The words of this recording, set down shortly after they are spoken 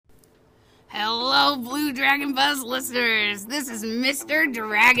Hello, Blue Dragon Buzz listeners. This is Mr.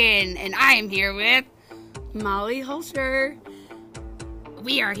 Dragon, and I am here with Molly Holscher.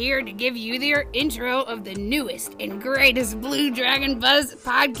 We are here to give you the intro of the newest and greatest Blue Dragon Buzz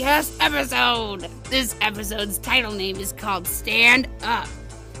podcast episode. This episode's title name is called Stand Up.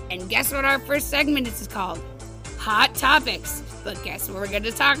 And guess what our first segment is called? Hot Topics. But guess what we're going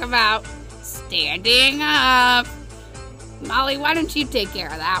to talk about? Standing up. Molly, why don't you take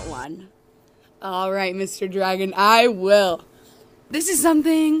care of that one? All right, Mr. Dragon, I will. This is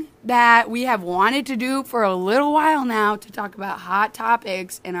something that we have wanted to do for a little while now, to talk about hot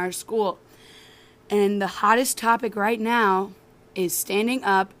topics in our school. And the hottest topic right now is standing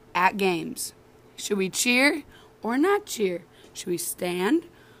up at games. Should we cheer or not cheer? Should we stand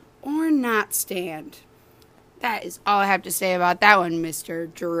or not stand? That is all I have to say about that one,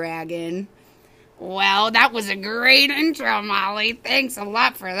 Mr. Dragon. Well, that was a great intro, Molly. Thanks a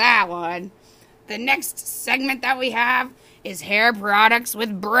lot for that one. The next segment that we have is Hair Products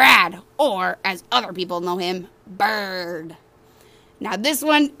with Brad, or as other people know him, Bird. Now, this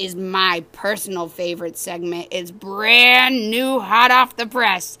one is my personal favorite segment. It's brand new, hot off the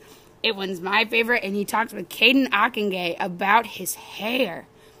press. It one's my favorite, and he talks with Caden Akingay about his hair.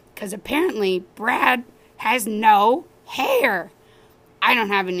 Because apparently, Brad has no hair. I don't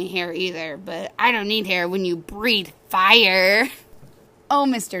have any hair either, but I don't need hair when you breathe fire. Oh,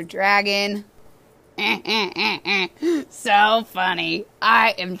 Mr. Dragon. So funny.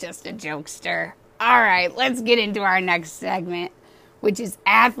 I am just a jokester. All right, let's get into our next segment, which is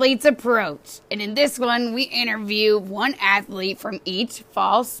Athletes Approach. And in this one, we interview one athlete from each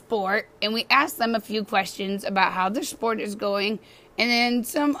fall sport, and we ask them a few questions about how their sport is going, and then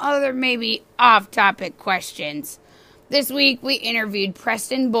some other maybe off-topic questions. This week, we interviewed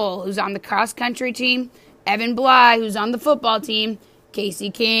Preston Bull, who's on the cross-country team, Evan Bly, who's on the football team, Casey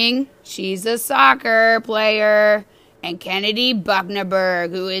King, she's a soccer player, and Kennedy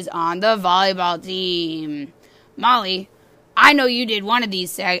Bucknaberg, who is on the volleyball team. Molly, I know you did one of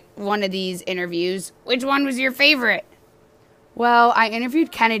these interviews. Which one was your favorite? Well, I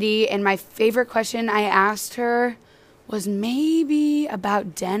interviewed Kennedy, and my favorite question I asked her was maybe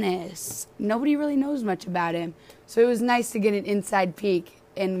about Dennis. Nobody really knows much about him, so it was nice to get an inside peek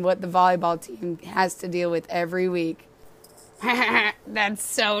in what the volleyball team has to deal with every week. That's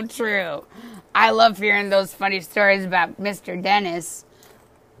so true. I love hearing those funny stories about Mr. Dennis.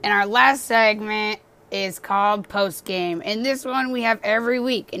 And our last segment is called Post Game. And this one we have every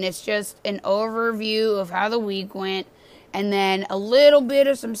week. And it's just an overview of how the week went. And then a little bit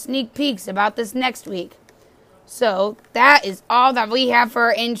of some sneak peeks about this next week. So that is all that we have for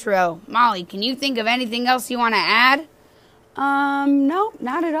our intro. Molly, can you think of anything else you want to add? No,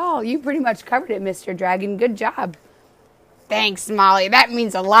 not at all. You pretty much covered it, Mr. Dragon. Good job. Thanks, Molly. That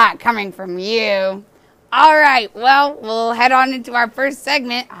means a lot coming from you. All right, well, we'll head on into our first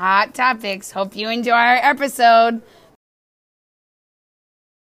segment, Hot Topics. Hope you enjoy our episode.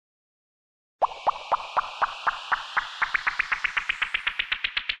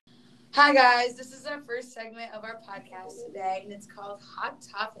 Hi, guys. This is our first segment of our podcast today, and it's called Hot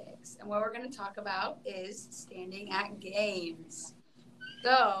Topics. And what we're going to talk about is standing at games.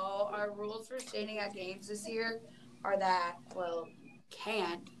 So, our rules for standing at games this year are that, well,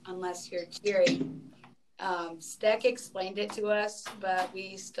 can't unless you're cheering. Steck explained it to us, but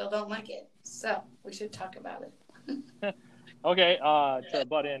we still don't like it. So we should talk about it. Okay, to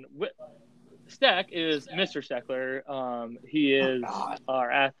butt in, Steck is Mr. Steckler. He is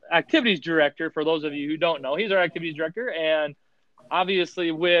our activities director. For those of you who don't know, he's our activities director. And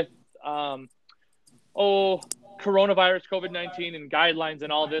obviously with coronavirus, COVID-19, and guidelines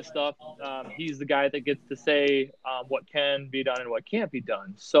and all this stuff, he's the guy that gets to say what can be done and what can't be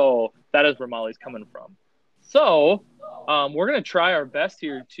done. So that is where Molly's coming from. So we're going to try our best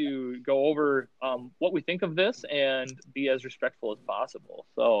here to go over what we think of this and be as respectful as possible.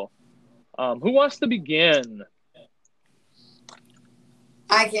 So who wants to begin?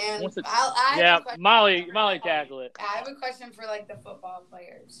 I can. Molly, tackle it. I have a question for, like, the football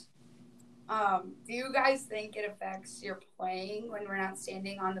players. Do you guys think it affects your playing when we're not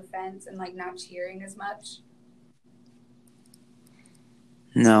standing on the fence and, like, not cheering as much?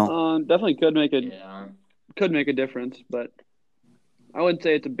 No. Definitely could make a difference, but I wouldn't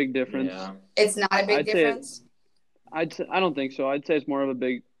say it's a big difference. Yeah. It's not a big difference? I don't think so. I'd say it's more of a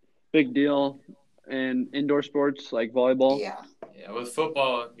big deal in indoor sports like volleyball. Yeah. Yeah, with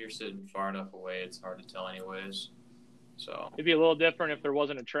football, you're sitting far enough away, it's hard to tell anyways. So it'd be a little different if there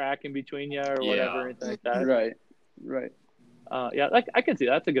wasn't a track in between you or whatever, anything like that. Right. I can see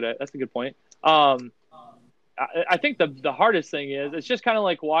that. That's a good point. I think the hardest thing is it's just kind of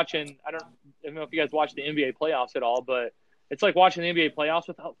like watching. don't know if you guys watch the NBA playoffs at all, but it's like watching the NBA playoffs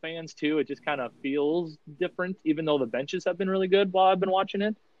without fans too. It just kind of feels different, even though the benches have been really good while I've been watching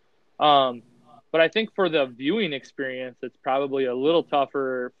it. But I think for the viewing experience, it's probably a little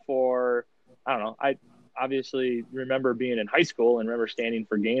tougher for, I don't know. I obviously remember being in high school and remember standing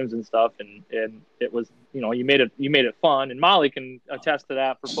for games and stuff. And it was, you made it fun. And Molly can attest to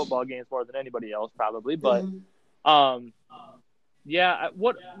that for football games more than anybody else probably. But, yeah,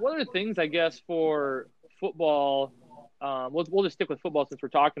 what are things, I guess, for football, we'll just stick with football since we're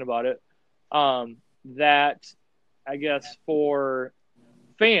talking about it, that I guess for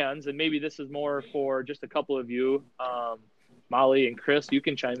fans, and maybe this is more for just a couple of you, Molly and Chris, you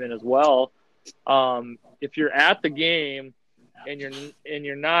can chime in as well. If you're at the game and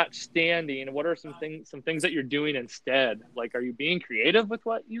you're not standing, what are some things that you're doing instead? Like, are you being creative with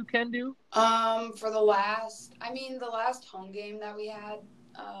what you can do? For the last home game that we had,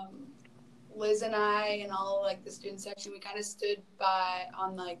 Liz and I and all like the student section, we kind of stood by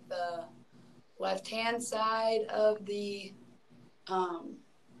on like the left-hand side of the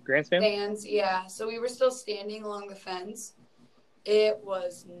grandstand stands. Yeah, so we were still standing along the fence. It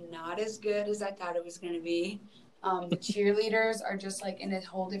was not as good as I thought it was going to be. The cheerleaders are just like in a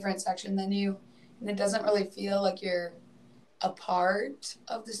whole different section than you, and it doesn't really feel like you're a part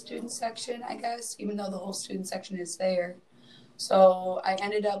of the student section, I guess, even though the whole student section is there. So I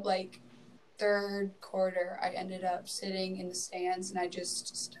ended up like third quarter, I ended up sitting in the stands, and I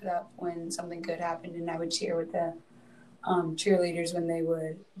just stood up when something good happened, and I would cheer with the cheerleaders when they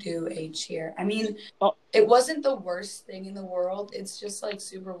would do a cheer. I mean, It wasn't the worst thing in the world. It's just like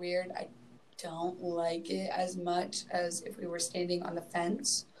super weird. I don't like it as much as if we were standing on the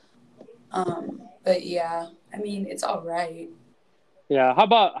fence. But yeah, I mean, it's all right. Yeah. How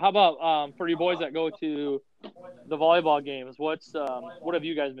about for you boys that go to the volleyball games? What have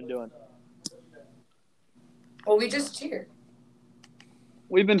you guys been doing? Well, we just cheer.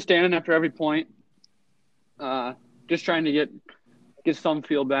 We've been standing after every point, just trying to get some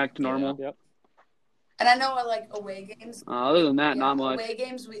feel back to normal. Yep. And I know like away games. Other than that, not much. Away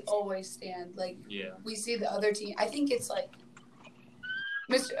games, we always stand. Like, we see the other team. I think it's like,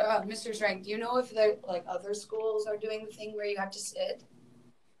 Mr. Schrank, do you know if there like other schools are doing the thing where you have to sit?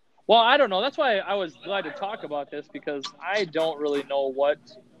 Well, I don't know. That's why I was glad to talk about this, because I don't really know what,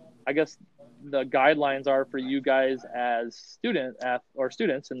 I guess, the guidelines are for you guys as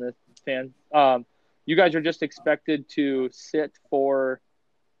students in the fan. You guys are just expected to sit for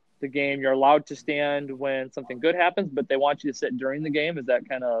the game. You're allowed to stand when something good happens, but they want you to sit during the game. Is that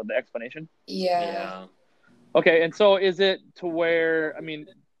kind of the explanation? Yeah. Okay, and so is it to where, I mean,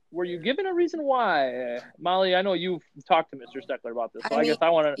 were you given a reason why? Molly, I know you've talked to Mr. Steckler about this, so I guess I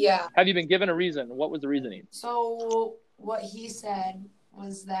want to, have you been given a reason? What was the reasoning? So what he said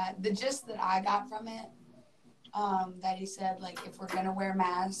was that the gist that I got from it, that he said, like, if we're going to wear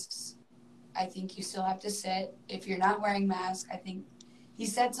masks, I think you still have to sit. If you're not wearing masks, I think he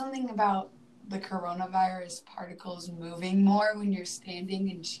said something about the coronavirus particles moving more when you're standing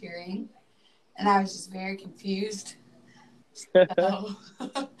and cheering. And I was just very confused. So.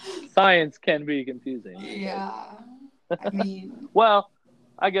 Science can be confusing. Yeah. I mean. Well,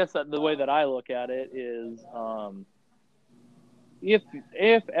 I guess that the way that I look at it is,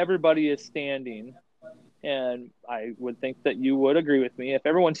 if everybody is standing, and I would think that you would agree with me, if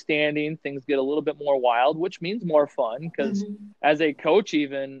everyone's standing, things get a little bit more wild, which means more fun, because as a coach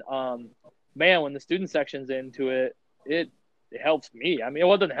even, man, when the student section's into it, it helps me. I mean,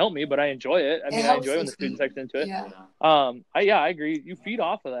 it doesn't help me, but I enjoy it. I mean, I enjoy when the student section's into it. Yeah. I agree. You feed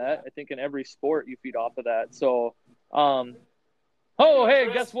off of that. I think in every sport you feed off of that. So,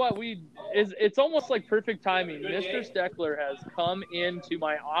 hey, guess what? It's almost like perfect timing. Mr. Steckler has come into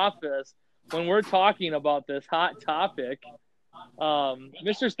my office when we're talking about this hot topic.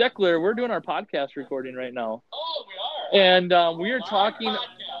 Mr. Steckler, we're doing our podcast recording right now. Oh, we are. And we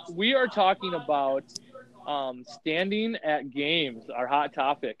are talking about standing at games, our hot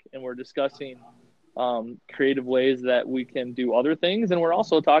topic, and we're discussing creative ways that we can do other things, and we're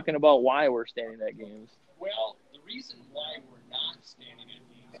also talking about why we're standing at games. Well, the reason why we're not standing at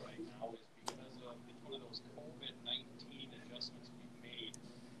games right now is because it's one of those COVID-19 adjustments we've made.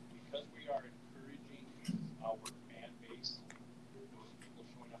 Because we are encouraging our fan base, those people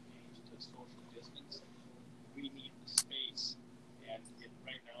showing up games, to social distance, we need the space. And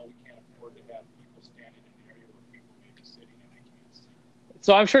right now we can't afford to have people standing in the area where people may be sitting and they can't see.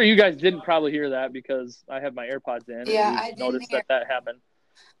 So I'm sure you guys didn't probably hear that because I have my AirPods in. Yeah, and I didn't noticed hear. that happened.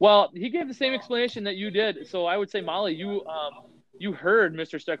 Well, he gave the same explanation that you did. So I would say, Molly, you heard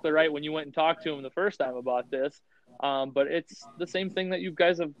Mr. Steckler right when you went and talked to him the first time about this. But it's the same thing that you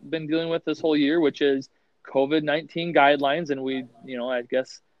guys have been dealing with this whole year, which is COVID-19 guidelines. And we, I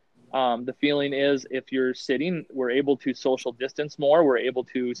guess the feeling is if you're sitting, we're able to social distance more. We're able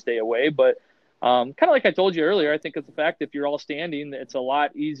to stay away. But kind of like I told you earlier, I think it's the fact if you're all standing, it's a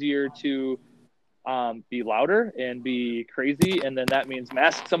lot easier to be louder and be crazy. And then that means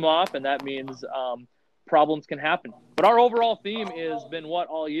masks them off, and that means problems can happen. But our overall theme has been what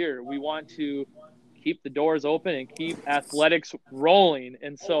all year? We want to keep the doors open and keep athletics rolling.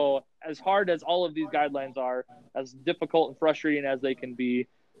 And so as hard as all of these guidelines are, as difficult and frustrating as they can be,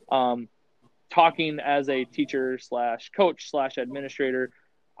 talking as a teacher / coach / administrator,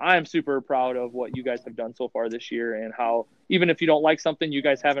 I'm super proud of what you guys have done so far this year, and how even if you don't like something, you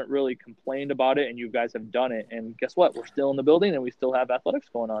guys haven't really complained about it, and you guys have done it. And guess what? We're still in the building, and we still have athletics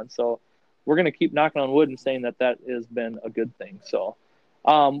going on. So we're going to keep knocking on wood and saying that has been a good thing. So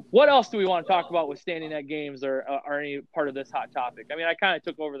what else do we want to talk about with standing at games or any part of this hot topic? I mean, I kind of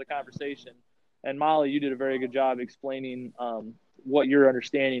took over the conversation, and Molly, you did a very good job explaining what your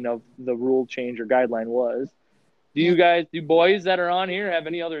understanding of the rule change or guideline was. Do boys that are on here have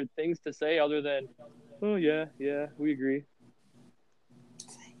any other things to say other than, oh, yeah, we agree?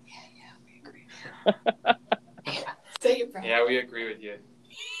 Yeah, we agree. Say it, Brad. Yeah, we agree with you.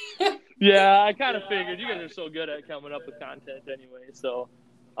 Yeah, I kind of figured. You guys are so good at coming up with content anyway. So,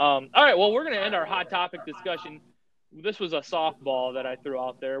 all right, well, we're going to end our hot topic discussion. This was a softball that I threw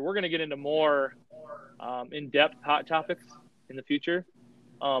out there. We're going to get into more in-depth hot topics in the future.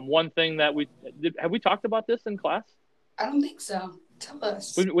 One thing that have we talked about this in class? I don't think so. Tell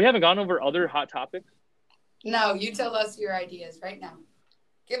us. We haven't gone over other hot topics? No, you tell us your ideas right now.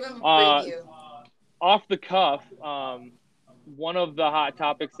 Give them a preview. Off the cuff, one of the hot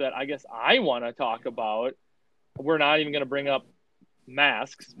topics that I guess I want to talk about, we're not even going to bring up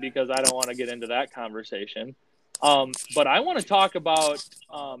masks because I don't want to get into that conversation. But I want to talk about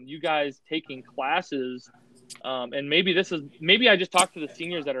you guys taking classes. And maybe I just talked to the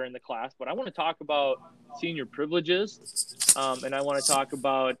seniors that are in the class, but I want to talk about senior privileges. And I want to talk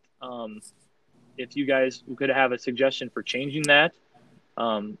about if you guys could have a suggestion for changing that.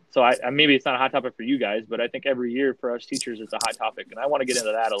 So I maybe it's not a hot topic for you guys, but I think every year for us teachers, it's a hot topic, and I want to get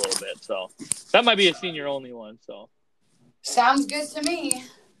into that a little bit. So that might be a senior only one. So sounds good to me.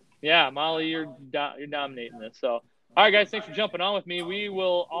 Yeah, Molly, you're dominating this. So, all right, guys, thanks for jumping on with me. We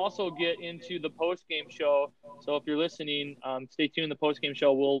will also get into the post-game show. So if you're listening, stay tuned. The post-game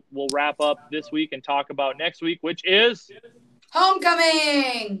show, we'll wrap up this week and talk about next week, which is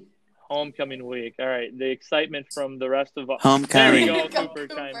homecoming week. All right, the excitement from the rest of us. Homecoming. There we go. Cooper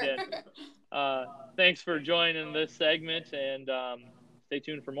chimed in. Thanks for joining this segment, and stay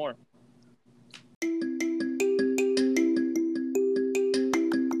tuned for more.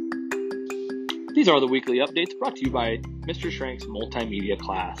 These are the weekly updates brought to you by Mr. Schrank's multimedia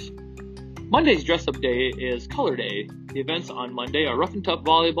class. Monday's dress-up day is Color Day. The events on Monday are Rough and Tough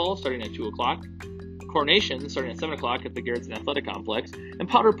Volleyball starting at 2 o'clock, Coronation starting at 7 o'clock at the Garrettson Athletic Complex, and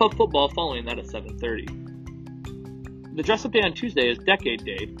Powder Puff Football following that at 7:30. The dress-up day on Tuesday is Decade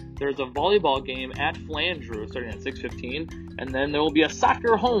Day. There's a volleyball game at Flandreau starting at 6:15, and then there will be a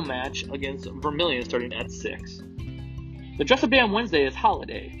soccer home match against Vermilion starting at 6. The dress-up day on Wednesday is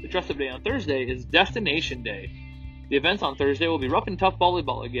Holiday. The dress-up day on Thursday is Destination Day. The events on Thursday will be Rough and Tough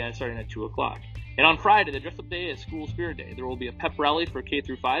Volleyball again starting at 2 o'clock. And on Friday, the dress-up day is School Spirit Day. There will be a pep rally for K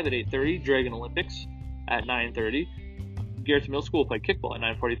through 5 at 8:30, Dragon Olympics at 9:30. Garrettson Middle School will play kickball at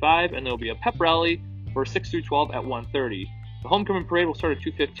 9:45, and there will be a pep rally for 6 through 12 at 1:30. The homecoming parade will start at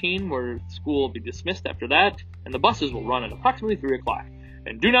 2:15, where school will be dismissed after that, and the buses will run at approximately 3 o'clock.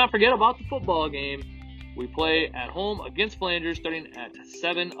 And do not forget about the football game. We play at home against Flanders starting at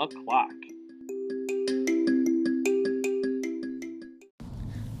 7 o'clock.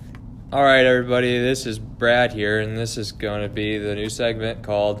 All right, everybody, this is Brad here, and this is going to be the new segment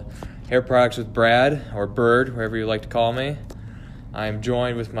called Hair Products with Brad, or Bird, wherever you like to call me. I'm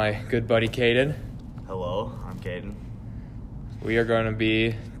joined with my good buddy, Caden. Hello, I'm Caden. We are going to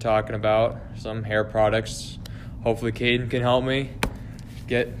be talking about some hair products. Hopefully, Caden can help me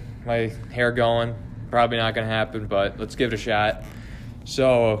get my hair going. Probably not going to happen, but let's give it a shot.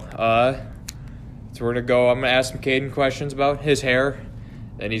 So we're going to go. I'm going to ask some Caden questions about his hair.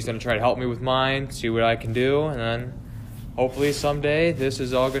 Then he's going to try to help me with mine, see what I can do, and then hopefully someday this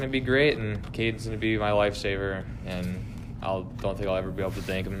is all going to be great, and Caden's going to be my lifesaver, and don't think I'll ever be able to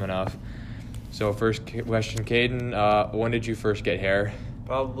thank him enough. So first question, Caden, when did you first get hair?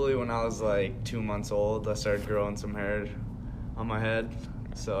 Probably when I was like 2 months old, I started growing some hair on my head.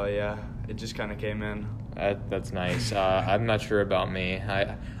 So yeah, it just kind of came in. That's nice. I'm not sure about me.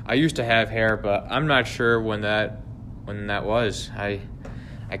 I used to have hair, but I'm not sure when that when that was. I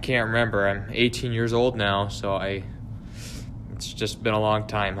can't remember. I'm 18 years old now, so it's just been a long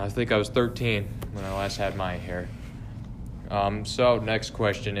time. I think I was 13 when I last had my hair. So next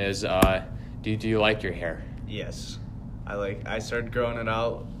question is, do you like your hair? Yes. I started growing it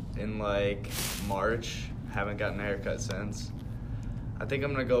out in like March. Haven't gotten a haircut since. I think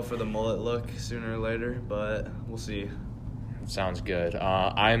I'm gonna go for the mullet look sooner or later, but we'll see. Sounds good.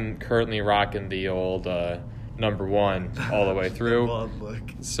 I'm currently rocking the old number one all the way through. Bald look.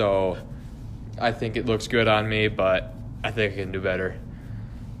 So I think it looks good on me, but I think I can do better.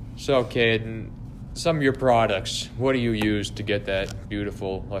 So, Caden, some of your products, what do you use to get that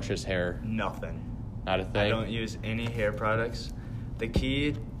beautiful, luscious hair? Nothing. Not a I thing? don't use any hair products. The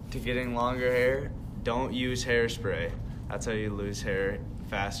key to getting longer hair, don't use hairspray. That's how you lose hair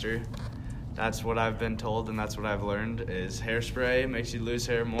faster. That's what I've been told, and that's what I've learned, is hairspray makes you lose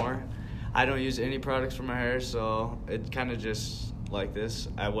hair more. I don't use any products for my hair, so it's kind of just like this.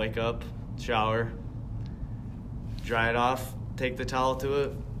 I wake up, shower, dry it off, take the towel to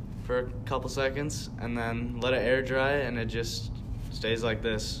it for a couple seconds, and then let it air dry, and it just stays like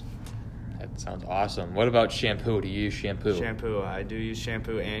this. That sounds awesome. What about shampoo? Do you use shampoo? Shampoo. I do use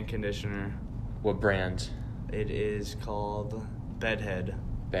shampoo and conditioner. What brand? It is called Bedhead.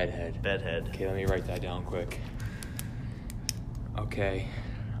 Bedhead. Bedhead. Okay, let me write that down quick. Okay.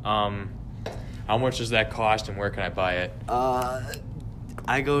 How much does that cost and where can I buy it?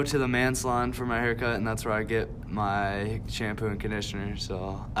 I go to the man salon for my haircut, and that's where I get my shampoo and conditioner,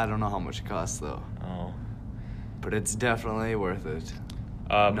 so I don't know how much it costs, though. Oh. But it's definitely worth it.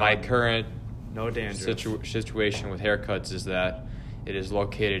 My current No dandruff. situation with haircuts is that it is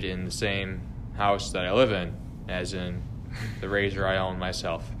located in the same house that I live in, as in the razor I own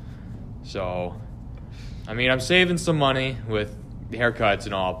myself. So, I mean, I'm saving some money with haircuts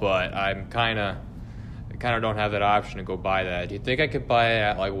and all, but I kind of don't have that option to go buy that. Do you think I could buy it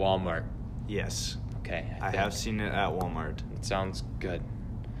at like Walmart? Yes. Okay. I have seen it at Walmart. It sounds good.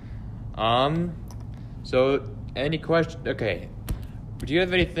 So any question? Okay. Do you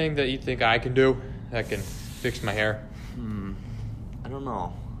have anything that you think I can do that can fix my hair? I don't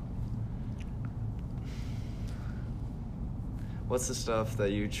know. What's the stuff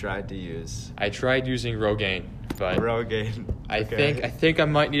that you tried to use? I tried using Rogaine, but Rogaine. I think I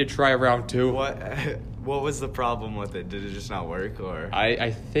might need to try round two. What was the problem with it? Did it just not work, or?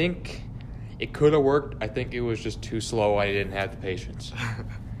 I think it could have worked. I think it was just too slow. I didn't have the patience.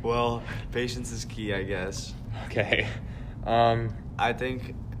 Well, patience is key, I guess. Okay. I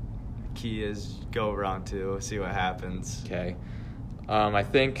think key is go round two, see what happens. Okay. I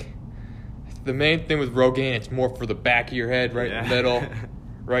think the main thing with Rogaine, it's more for the back of your head, right in the middle,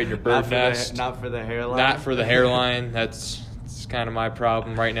 right in your bird nest. Not for the hairline. Not for the hairline. That's kind of my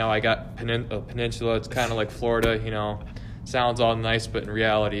problem right now. I got a peninsula. It's kind of like Florida, you know. Sounds all nice, but in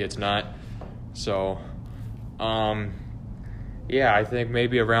reality, it's not. So, yeah, I think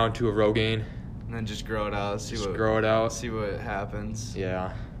maybe a round two of Rogaine. And then just grow it out. See what happens.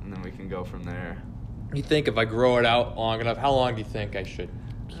 Yeah. And then we can go from there. You think if I grow it out long enough, how long do you think I should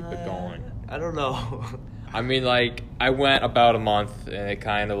keep it going? I don't know. I mean, like, I went about a month, and it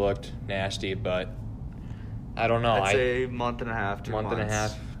kind of looked nasty, but I don't know. I'd say month and a half, 2 months. Month and a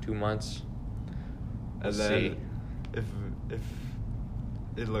half, 2 months. And then if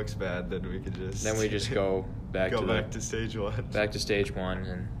it looks bad, then we could just... Then we just go back to stage one. Back to stage one,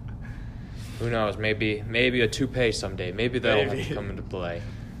 and who knows, maybe a toupee someday. Maybe that'll have to come into play.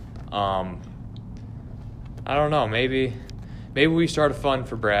 I don't know, maybe we start a fund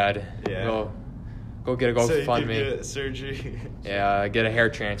for Brad. Yeah. Go get a GoFundMe. So you can get surgery. Yeah, get a hair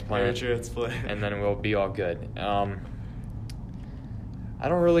transplant. Hair transplant. And then we'll be all good. I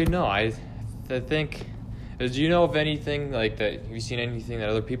don't really know. I think... Do you know of anything like that? Have you seen anything that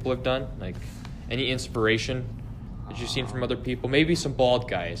other people have done? Like, any inspiration that you've seen from other people? Maybe some bald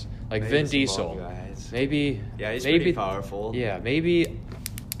guys. Like Vin Diesel. Maybe... Yeah, he's pretty powerful. Yeah, maybe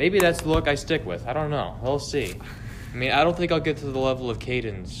that's the look I stick with. I don't know. We'll see. I mean, I don't think I'll get to the level of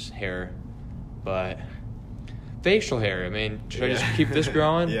Caden's hair, but facial hair. I mean, should I just keep this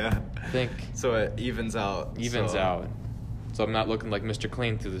growing? Yeah. I think so it evens out. So I'm not looking like Mr.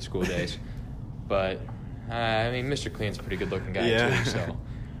 Clean through the school days. But I mean, Mr. Clean's a pretty good-looking guy too, so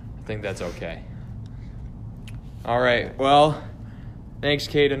I think that's okay. All right. Well, thanks,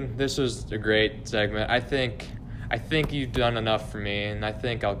 Caden. This was a great segment. I think you've done enough for me, and I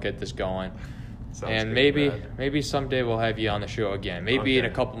think I'll get this going. And maybe someday we'll have you on the show again. Maybe in a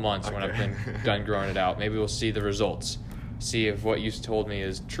couple months when I've been done growing it out. Maybe we'll see the results. See if what you told me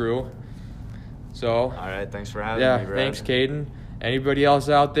is true. So. All right. Thanks for having me, Brad. Thanks, Caden. anybody else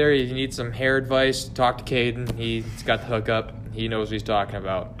out there, if you need some hair advice, talk to Caden. He's got the hookup. He knows what he's talking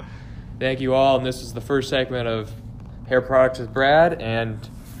about. Thank you all, and this is the first segment of Hair Products with Brad, and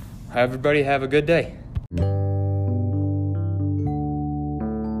everybody have a good day.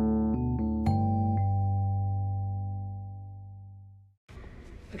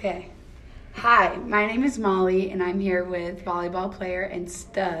 Okay. Hi, my name is Molly, and I'm here with volleyball player and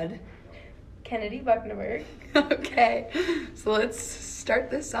stud Kennedy Buckneberg. Okay, so let's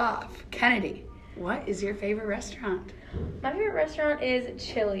start this off. Kennedy, what is your favorite restaurant? My favorite restaurant is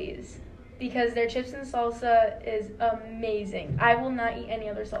Chili's because their chips and salsa is amazing. I will not eat any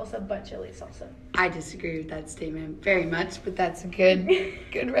other salsa but Chili's salsa. I disagree with that statement very much, but that's a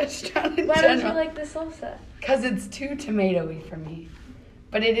good restaurant in Why general. don't you like the salsa? Because it's too tomatoey for me.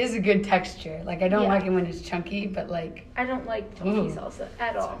 But it is a good texture. Like, I don't like it when it's chunky, but like... I don't like chunky salsa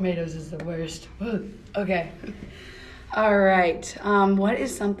at all. Tomatoes is the worst. Ooh. Okay. All right. What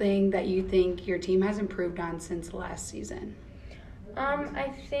is something that you think your team has improved on since last season?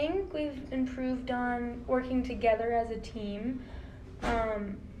 I think we've improved on working together as a team.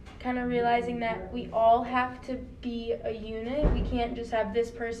 Kind of realizing that we all have to be a unit. We can't just have this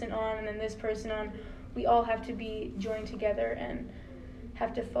person on and then this person on. We all have to be joined together and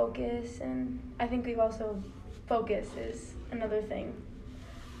have to focus, and I think we've also focus is another thing.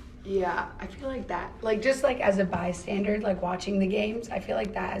 Yeah, I feel like that, like just like as a bystander, like watching the games, I feel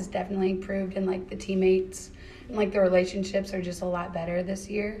like that has definitely improved, and like the teammates and like the relationships are just a lot better this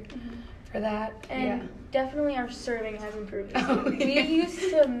year for that. And definitely our serving has improved this Oh, year. yeah. We used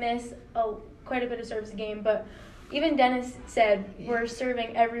to miss quite a bit of serves a game, but even Dennis said we're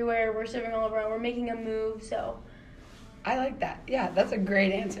serving everywhere, we're serving all around, we're making a move, so I like that. Yeah, that's a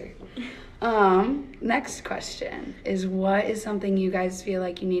great answer. Next question is, what is something you guys feel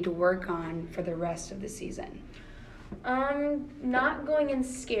like you need to work on for the rest of the season? Not going in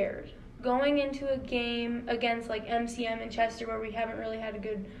scared. Going into a game against like MCM and Chester where we haven't really had a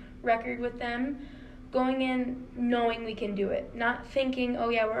good record with them, going in knowing we can do it. Not thinking, oh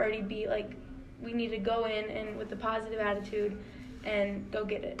yeah, we're already beat. Like, we need to go in and with a positive attitude and go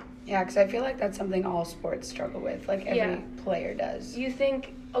get it. Yeah, because I feel like that's something all sports struggle with, like every player does. You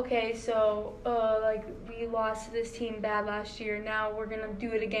think, okay, so like we lost to this team bad last year, now we're going to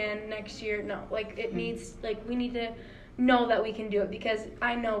do it again next year. No, like it needs, like we need to know that we can do it because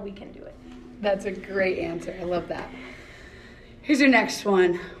I know we can do it. That's a great answer. I love that. Here's your next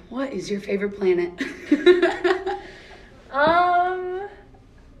one. What is your favorite planet?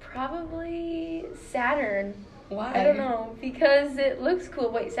 Probably Saturn. Why? I don't know, because it looks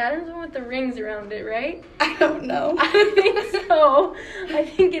cool. Wait, Saturn's the one with the rings around it, right? I don't know. I think so. I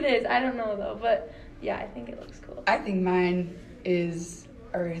think it is. I don't know, though. But, yeah, I think it looks cool. I think mine is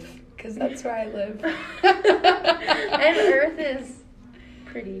Earth, because that's where I live. And Earth is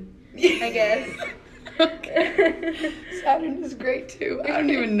pretty, I guess. Okay. Saturn is great, too. I don't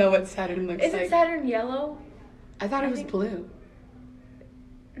even know what Saturn looks like. Isn't Saturn yellow? I thought it was blue.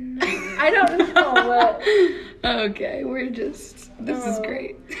 No, I don't know. But... Okay, this is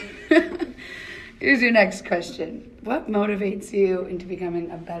great. Here's your next question. What motivates you into becoming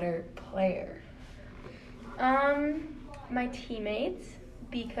a better player? My teammates,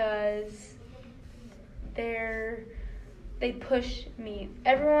 because they push me.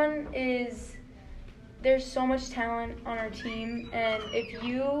 There's so much talent on our team, and if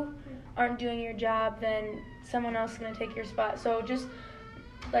you aren't doing your job, then someone else is going to take your spot. So just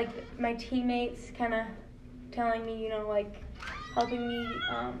like my teammates kind of telling me, like helping me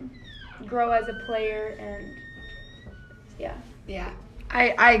grow as a player, and yeah. Yeah,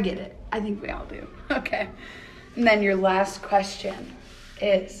 I get it. I think we all do. Okay. And then your last question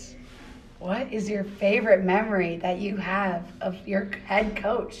is, what is your favorite memory that you have of your head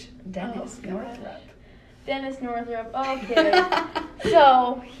coach, Dennis Northrup? Dennis Northrup, okay.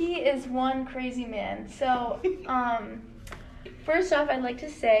 So, he is one crazy man. So, first off, I'd like to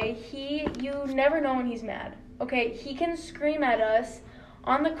say, you never know when he's mad. Okay, he can scream at us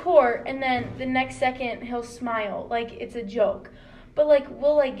on the court, and then the next second he'll smile like it's a joke. But like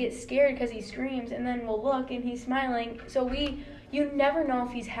we'll like get scared because he screams, and then we'll look and he's smiling. So you never know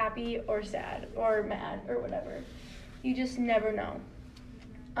if he's happy or sad or mad or whatever. You just never know.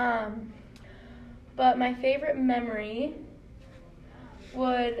 But my favorite memory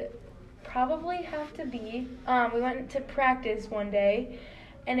would probably have to be, we went to practice one day,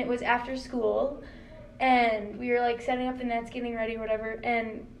 and it was after school, and we were like setting up the nets, getting ready, whatever,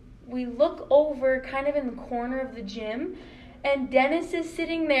 and we look over kind of in the corner of the gym, and Dennis is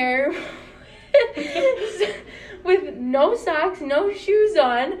sitting there with no socks, no shoes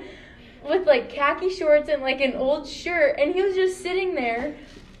on, with like khaki shorts and like an old shirt, and he was just sitting there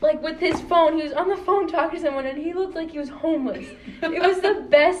like with his phone. He was on the phone talking to someone, and he looked like he was homeless. It was the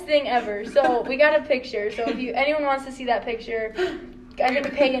best thing ever. So we got a picture. So if anyone wants to see that picture, I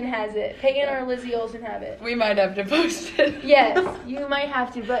think Pagan has it. Pagan or Lizzie Olsen have it. We might have to post it. Yes, you might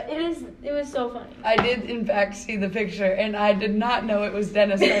have to, but it was so funny. I did, in fact, see the picture, and I did not know it was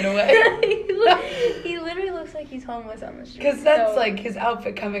Dennis right away. He literally looks like he's homeless on the street. Because that's like his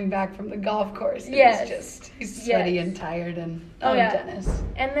outfit coming back from the golf course. Yes. He's sweaty and tired and, yeah. Dennis.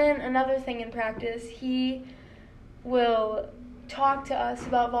 And then another thing in practice, he will talk to us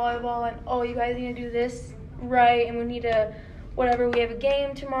about volleyball and, oh, you guys need to do this right, and we need to, whatever, we have a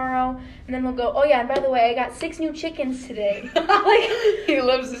game tomorrow, and then he'll go, oh yeah, and by the way, I got 6 new chickens today. Like, he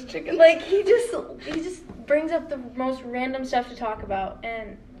loves his chickens. Like, he just brings up the most random stuff to talk about,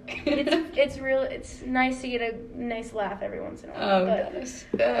 and it's nice to get a nice laugh every once in a while. But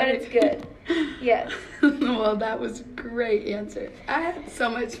it's good. Yes. Well, that was a great answer. I had so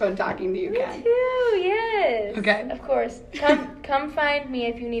much fun talking to you, Ken. Me too, yes. Okay. Of course. Come find me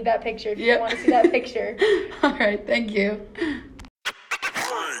if you need that picture, if you want to see that picture. All right, thank you.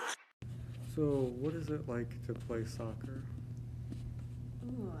 So, what is it like to play soccer?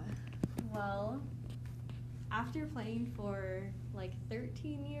 Ooh, well, after playing for like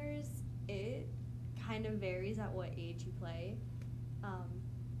 13 years, it kind of varies at what age you play.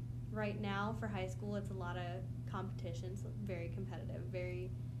 Right now for high school, it's a lot of competitions, very competitive,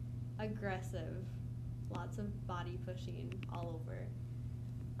 very aggressive, lots of body pushing all over.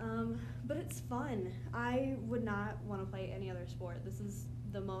 But it's fun. I would not want to play any other sport. This is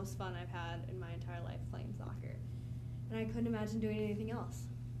the most fun I've had in my entire life playing soccer, and I couldn't imagine doing anything else.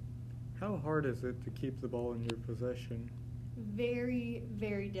 How hard is it to keep the ball in your possession? Very,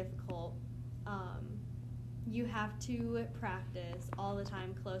 very difficult. You have to practice all the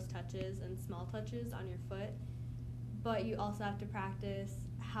time close touches and small touches on your foot, but you also have to practice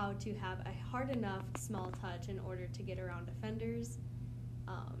how to have a hard enough small touch in order to get around defenders.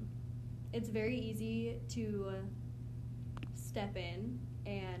 It's very easy to step in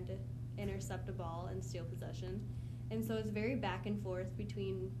and intercept a ball and steal possession, and so it's very back and forth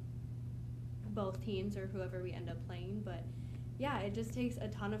between both teams or whoever we end up playing, but yeah, it just takes a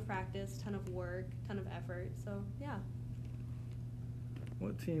ton of practice, ton of work, ton of effort, so yeah.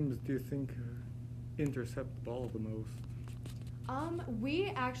 What teams do you think intercept the ball the most?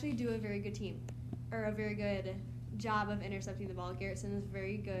 We actually do a very good team, or a very good job of intercepting the ball. Garrettson is a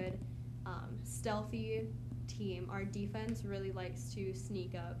very good, stealthy team. Our defense really likes to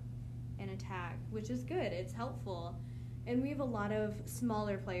sneak up and attack, which is good. It's helpful. And we have a lot of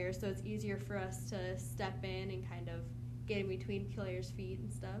smaller players, so it's easier for us to step in and kind of get in between players' feet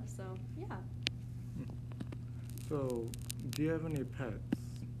and stuff, so yeah. So, do you have any pets?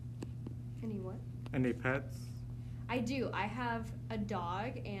 Any what? Any pets? I do. I have a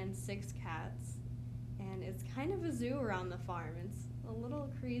dog and 6 cats, and it's kind of a zoo around the farm. It's a little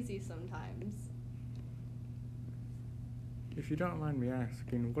crazy sometimes. If you don't mind me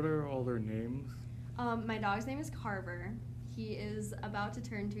asking, what are all their names? My dog's name is Carver. He is about to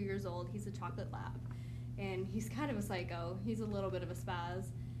turn 2 years old. He's a chocolate lab, and he's kind of a psycho. He's a little bit of a spaz.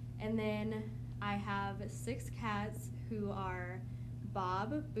 And then I have 6 cats who are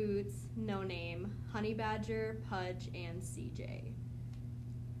Bob, Boots, No Name, Honey Badger, Pudge, and CJ.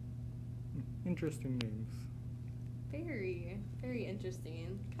 Interesting names. Very, very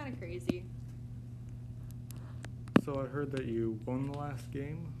interesting. Kind of crazy. So I heard that you won the last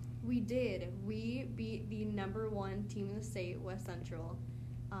game? We did. We beat the #1 team in the state, West Central.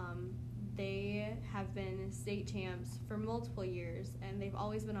 They have been state champs for multiple years, and they've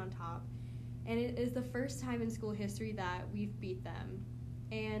always been on top. And it is the first time in school history that we've beat them.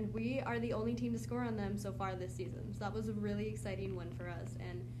 And we are the only team to score on them so far this season. So that was a really exciting win for us.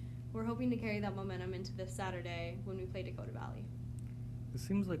 And we're hoping to carry that momentum into this Saturday when we play Dakota Valley. It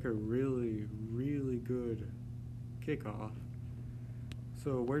seems like a really, really good kickoff.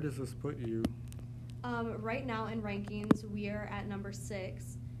 So where does this put you? Right now in rankings, we are at number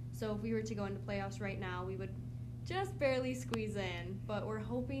 6. So if we were to go into playoffs right now, we would just barely squeeze in. But we're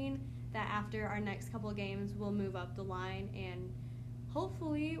hoping that after our next couple of games, we'll move up the line, and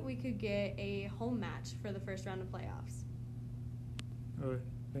hopefully we could get a home match for the first round of playoffs. All right.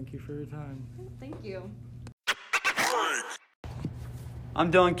 Thank you for your time. Thank you.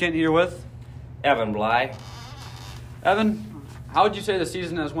 I'm Dylan Kent here with Evan Bly. Evan, how would you say the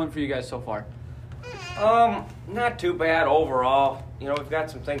season has went for you guys so far? Not too bad overall. You know, we've got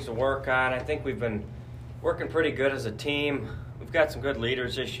some things to work on. I think we've been working pretty good as a team. We've got some good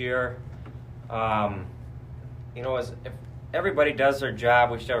leaders this year. You know, everybody does their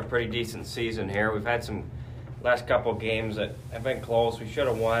job. We should have a pretty decent season here. We've had some last couple games that have been close. We should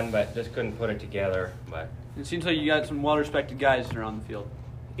have won, but just couldn't put it together. But It seems like you got some well-respected guys that are on the field.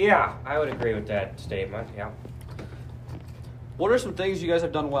 yeah, I would agree with that statement. Yeah. What are some things you guys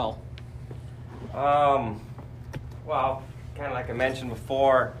have done well? Well, kind of like I mentioned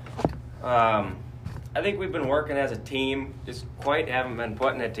before, I think we've been working as a team. Just quite haven't been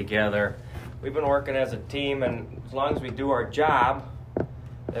putting it together. We've been working as a team, and as long as we do our job,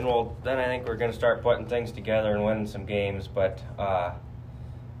 then I think we're going to start putting things together and winning some games. But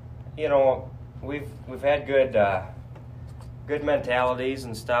you know, we've had good mentalities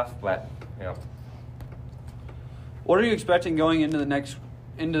and stuff, but you know. What are you expecting going into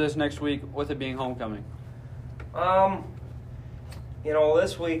this next week with it being homecoming? You know,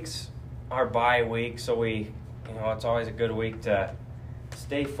 this week's our bye week, so it's always a good week to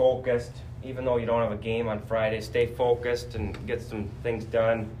stay focused. Even though you don't have a game on Friday, stay focused and get some things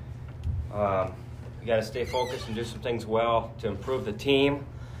done. You got to stay focused and do some things well to improve the team.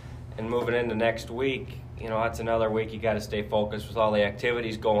 And moving into next week, you know, that's another week you got to stay focused with all the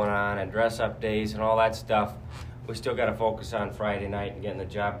activities going on and dress-up days and all that stuff. We still got to focus on Friday night and getting the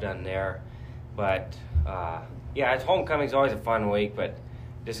job done there. But, yeah, homecoming's always a fun week, but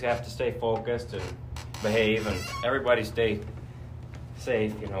just have to stay focused and behave and everybody stay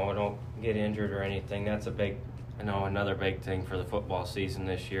safe, you know, don't get injured or anything. That's another big thing for the football season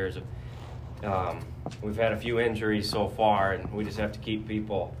this year is we've had a few injuries so far, and we just have to keep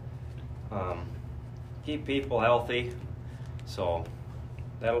people healthy. So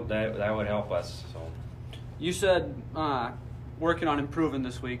that would help us. So You said working on improving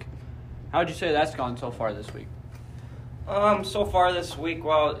this week. How would you say that's gone so far this week? So far this week,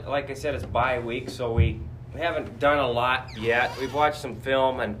 well, like I said, it's bye week, so we haven't done a lot yet. We've watched some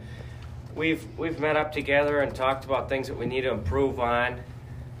film, and we've met up together and talked about things that we need to improve on.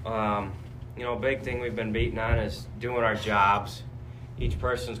 You know, a big thing we've been beating on is doing our jobs. Each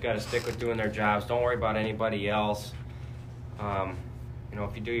person's got to stick with doing their jobs. Don't worry about anybody else. You know,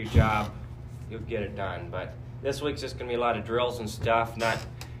 if you do your job, you'll get it done. But this week's just going to be a lot of drills and stuff.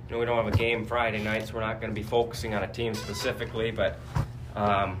 We don't have a game Friday night, so we're not going to be focusing on a team specifically, but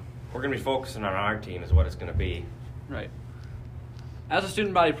we're going to be focusing on our team is what it's going to be. Right. As a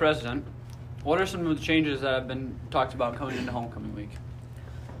student body president, what are some of the changes that have been talked about coming into homecoming week?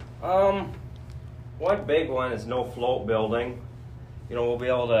 One big one is no float building. You know, we'll be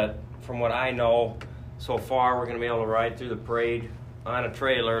able to, from what I know so far, we're going to be able to ride through the parade on a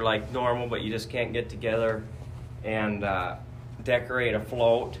trailer like normal, but you just can't get together and decorate a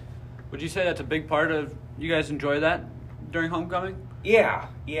float. Would you say that's a big part of, you guys enjoy that during homecoming? Yeah.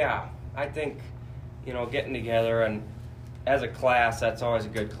 I think, you know, getting together and as a class, that's always a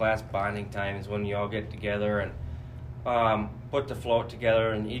good class bonding time is when you all get together and put the float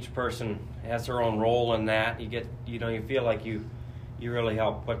together, and each person has their own role in that. You feel like you really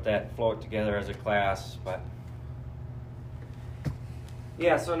help put that float together as a class. But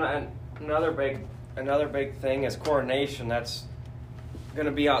yeah, so another big thing is coordination. That's going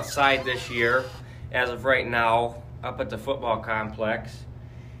to be outside this year as of right now up at the football complex,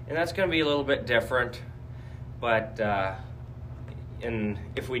 and that's going to be a little bit different, but and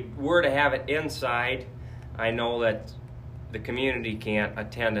if we were to have it inside, I know that the community can't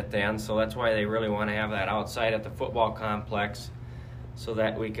attend it then, so that's why they really want to have that outside at the football complex so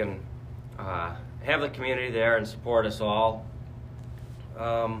that we can have the community there and support us all.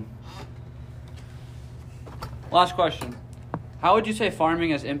 Last question. How would you say farming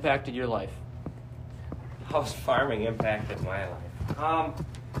has impacted your life? How's farming impacted my life?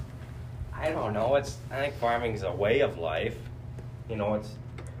 I don't know. I think farming is a way of life. You know, it's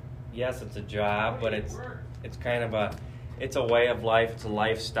a job, but it's kind of it's a way of life. It's a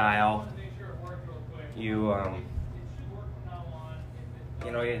lifestyle. You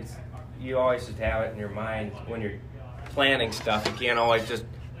always just have it in your mind when you're planning stuff. You can't always just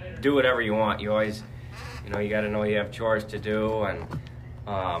do whatever you want. You always, you got to know you have chores to do, and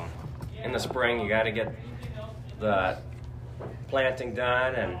in the spring you got to get the planting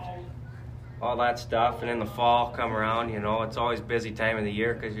done and all that stuff, and in the fall come around, it's always busy time of the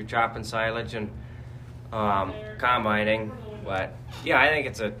year because you're chopping silage and combining. But yeah, I think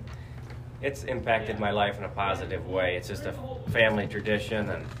it's impacted my life in a positive way. It's just a family tradition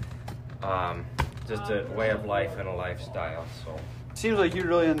and just a way of life and a lifestyle. So Seems like you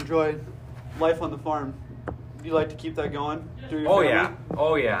really enjoy life on the farm. Do you like to keep that going through your family?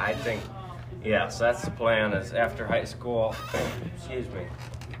 Oh yeah, I think yes, that's the plan is after high school,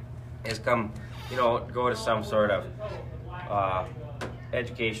 is go to some sort of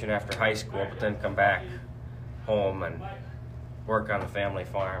education after high school, but then come back home and work on the family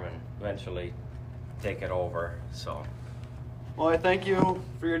farm and eventually take it over. So, Well, I thank you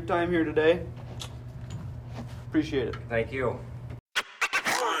for your time here today. Appreciate it. thank you.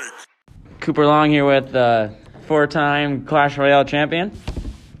 Cooper Long here with four-time Clash Royale champion,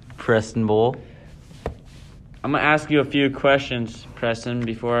 Preston Bowl. I'm going to ask you a few questions, Preston,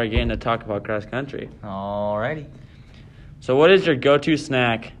 before I get into talk about cross country. Alrighty. So what is your go-to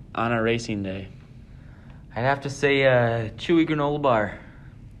snack on a racing day? I'd have to say chewy granola bar.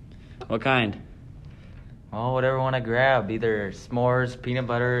 What kind? Well, whatever one I grab. Either s'mores, peanut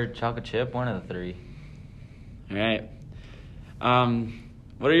butter, chocolate chip, one of the three. All right.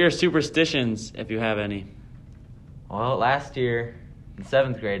 What are your superstitions, if you have any? Well, last year, in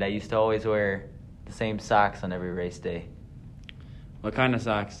 7th grade, I used to always wear the same socks on every race day. What kind of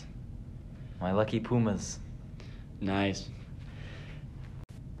socks? My Lucky Pumas. Nice.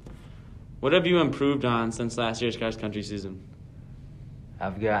 What have you improved on since last year's cross country season?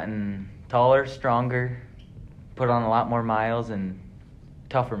 I've gotten taller, stronger, put on a lot more miles, and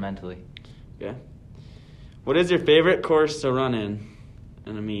tougher mentally. Okay. What is your favorite course to run in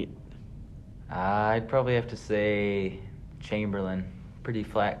a meet? I'd probably have to say Chamberlain. Pretty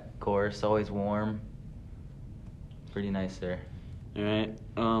flat course, always warm. Pretty nice there. All right.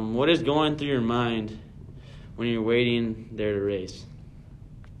 What is going through your mind when you're waiting there to race?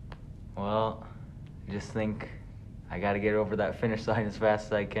 Well, I just think I got to get over that finish line as fast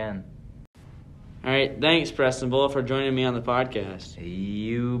as I can. All right. Thanks, Preston Bull, for joining me on the podcast.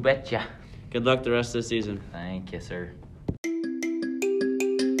 You betcha. Good luck the rest of the season. Thank you, sir.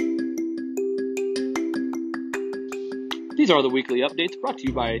 These are the weekly updates brought to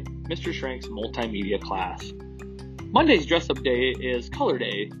you by Mr. Schrank's multimedia class. Monday's dress-up day is Color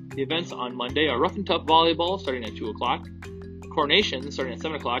Day. The events on Monday are Rough and Tough Volleyball starting at 2 o'clock, Coronation starting at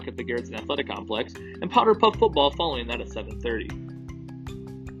 7 o'clock at the Garrettson Athletic Complex, and Powder Puff Football following that at 7:30.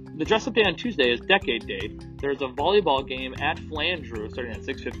 The dress-up day on Tuesday is Decade Day. There's a volleyball game at Flandreau starting at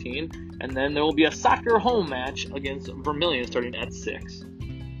 6:15, and then there will be a soccer home match against Vermilion starting at 6.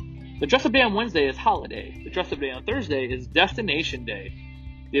 The dress-up day on Wednesday is Holiday. The dress-up day on Thursday is Destination Day.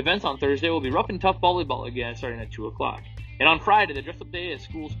 The events on Thursday will be Rough and Tough Volleyball again starting at 2 o'clock. And on Friday, the dress-up day is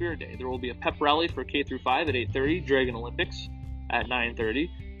School Spirit Day. There will be a pep rally for K through 5 at 8:30, Dragon Olympics at 9:30.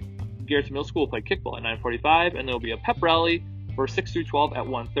 Garrettson Middle School will play kickball at 9:45, and there will be a pep rally for 6 through 12 at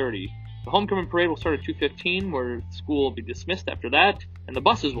 1:30. The homecoming parade will start at 2:15, where school will be dismissed after that, and the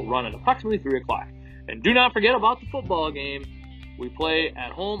buses will run at approximately 3 o'clock. And do not forget about the football game. We play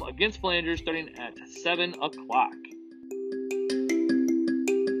at home against Flanders starting at 7 o'clock.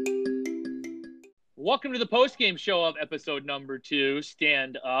 Welcome to the post-game show of episode number 2,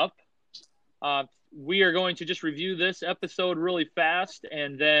 Stand Up. We are going to just review this episode really fast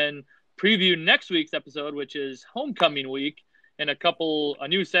and then preview next week's episode, which is Homecoming Week, and a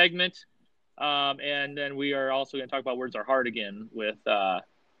new segment. And then we are also going to talk about Words Are Hard again with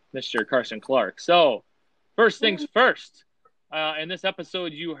Mr. Carson Clark. So, first things first. In this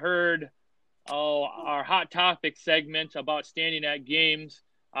episode, you heard our Hot Topic segment about standing at games,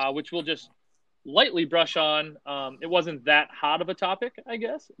 which we'll just lightly brush on. It wasn't that hot of a topic, I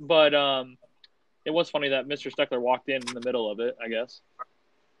guess, but it was funny that Mr. Steckler walked in the middle of it, I guess.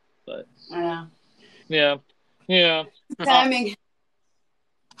 But I know. Yeah. Timing.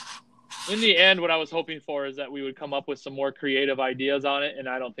 In the end, what I was hoping for is that we would come up with some more creative ideas on it, and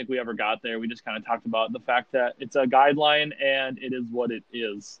I don't think we ever got there. We just kind of talked about the fact that it's a guideline and it is what it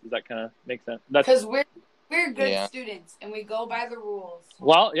is. Does that kind of make sense? Because we're good students and we go by the rules.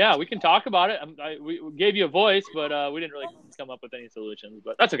 Well, yeah, we can talk about it. We gave you a voice, but we didn't really come up with any solutions.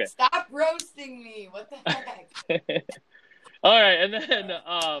 But that's okay. Stop roasting me. What the heck? All right, and then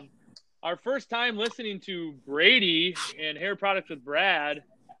our first time listening to Brady and Hair Products with Brad.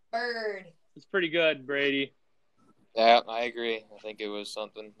 Bird. It's pretty good, Brady. Yeah, I agree. I think it was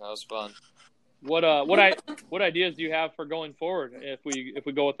something that was fun. What ideas do you have for going forward if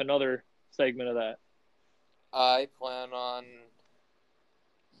we go with another segment of that? I plan on.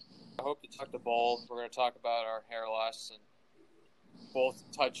 I hope to talk to Bald. We're going to talk about our hair loss and both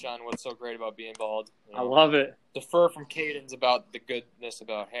touch on what's so great about being bald. I love it. Defer from Caden's about the goodness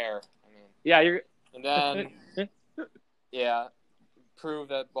about hair. And then prove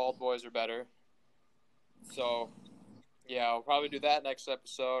that bald boys are better. So, yeah, we'll probably do that next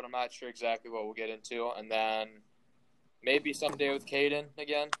episode. I'm not sure exactly what we'll get into. And then maybe someday with Caden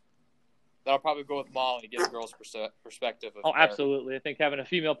again. Then I'll probably go with Molly, get a girl's perspective of hair. Absolutely. I think having a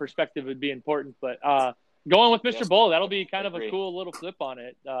female perspective would be important. But going with Mr. Bull, that'll be kind of a cool little flip on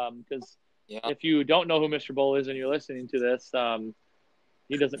it. Because if you don't know who Mr. Bull is and you're listening to this,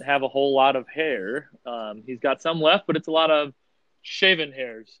 he doesn't have a whole lot of hair. He's got some left, but it's a lot of shaven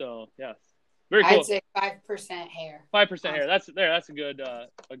hairs. So yes, very cool. I'd say 5% hair. 5% hair. That's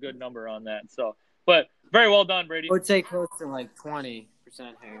a good number on that. So, but very well done, Brady. I would say close to like 20%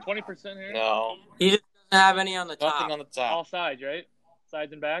 hair. 20% hair. No, He just doesn't have any on the top. nothing on the top. All sides, right?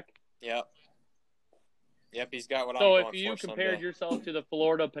 Sides and back. Yep. He's got what I'm So going if you for compared someday. yourself to the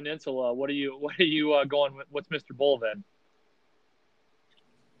Florida Peninsula, what are you going with? What's Mr. Bull then?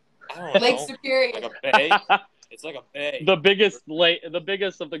 I don't Lake know. Superior. Like a bay. It's like a bay. The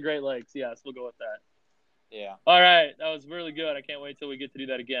biggest of the Great Lakes. Yes, we'll go with that. Yeah. All right, that was really good. I can't wait till we get to do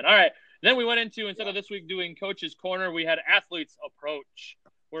that again. All right, then we went into, instead of this week doing Coach's Corner, we had Athletes Approach,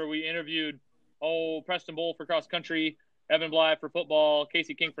 where we interviewed Preston Bull for cross country, Evan Bly for football,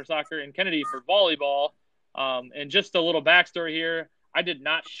 Casey King for soccer, and Kennedy for volleyball. And just a little backstory here: I did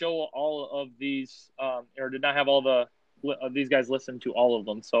not show all of these, or did not have all of these guys listen to all of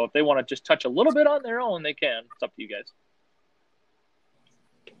them. So if they want to just touch a little bit on their own, they can. It's up to you guys.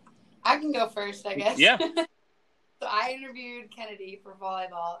 I can go first, I guess. Yeah. So I interviewed Kennedy for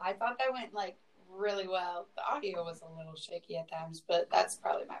volleyball. I thought that went really well. The audio was a little shaky at times, but that's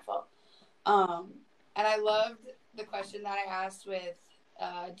probably my fault. And I loved the question that I asked with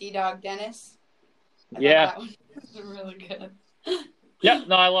D-Dog Dennis. I thought that was really good. Yeah,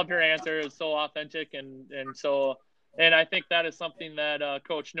 no, I loved her answer. It was so authentic and I think that is something that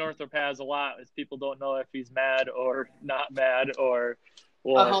Coach Northrup has a lot, is people don't know if he's mad or not mad or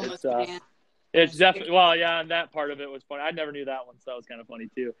A homeless man. It's definitely, well, yeah, and that part of it was funny. I never knew that one, so that was kind of funny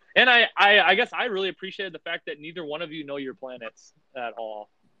too. And I guess I really appreciated the fact that neither one of you know your planets at all.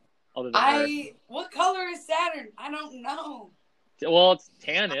 Other than her. What color is Saturn? I don't know. Well, it's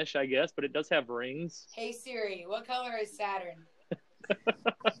tannish, I guess, but it does have rings. Hey Siri, what color is Saturn?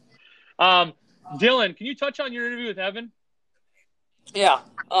 Dylan, can you touch on your interview with Evan? Yeah,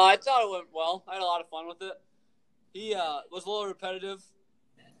 I thought it went well. I had a lot of fun with it. He was a little repetitive,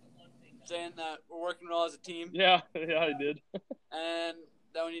 saying that we're working well as a team. Yeah, I did. And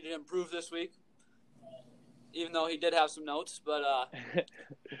that we need to improve this week, even though he did have some notes. But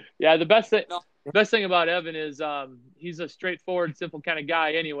yeah, the best thing about Evan is he's a straightforward, simple kind of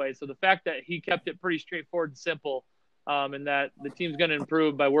guy anyway. So the fact that he kept it pretty straightforward and simple, and that the team's going to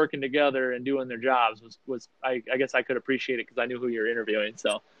improve by working together and doing their jobs was I guess I could appreciate it because I knew who you were interviewing.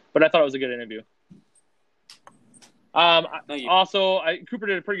 So, but I thought it was a good interview. Also, Cooper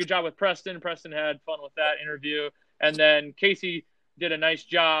did a pretty good job with Preston. Preston had fun with that interview, and then Casey did a nice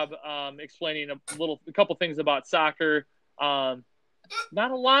job explaining a couple things about soccer.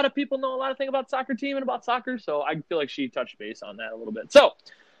 Not a lot of people know a lot of things about soccer team and about soccer, so I feel like she touched base on that a little bit. So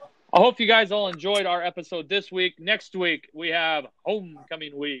I hope you guys all enjoyed our episode this week. Next week we have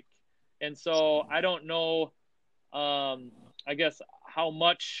homecoming week, and so I don't know. I guess how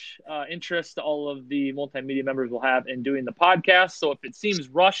much interest all of the multimedia members will have in doing the podcast. So if it seems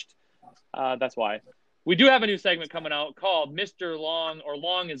rushed, that's why. We do have a new segment coming out called Mr. Long, or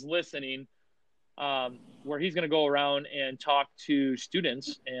Long is Listening, where he's going to go around and talk to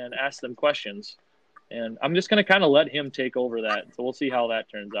students and ask them questions. And I'm just going to kind of let him take over that. So we'll see how that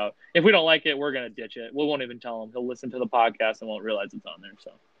turns out. If we don't like it, we're going to ditch it. We won't even tell him. He'll listen to the podcast and won't realize it's on there.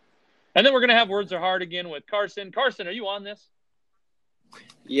 So, and then we're going to have Words Are Hard again with Carson. Carson, are you on this?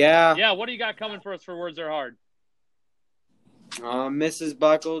 Yeah. Yeah, what do you got coming for us for Words Are Hard? Mrs.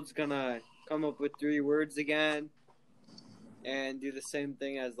 Buckled's going to come up with 3 words again and do the same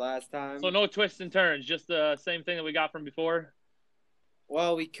thing as last time. So no twists and turns, just the same thing that we got from before?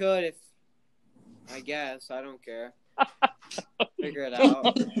 Well, we could if, I guess. I don't care. Figure it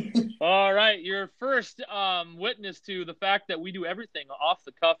out. All right, your first witness to the fact that we do everything off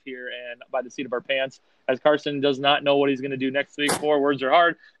the cuff here and by the seat of our pants, as Carson does not know what he's going to do next week for Words Are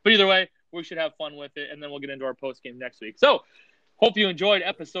Hard. But either way, we should have fun with it, and then we'll get into our post-game next week. So hope you enjoyed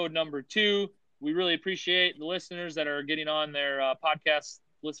episode number 2. We really appreciate the listeners that are getting on their podcast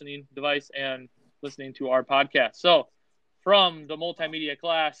listening device and listening to our podcast. So from the multimedia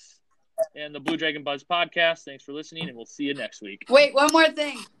class and the Blue Dragon Buzz podcast, thanks for listening, and we'll see you next week. Wait, one more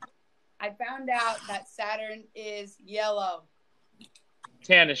thing. I found out that Saturn is yellow.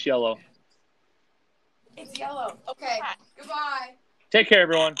 Tannish yellow. It's yellow. Okay. Goodbye. Take care,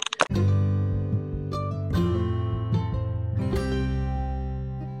 everyone.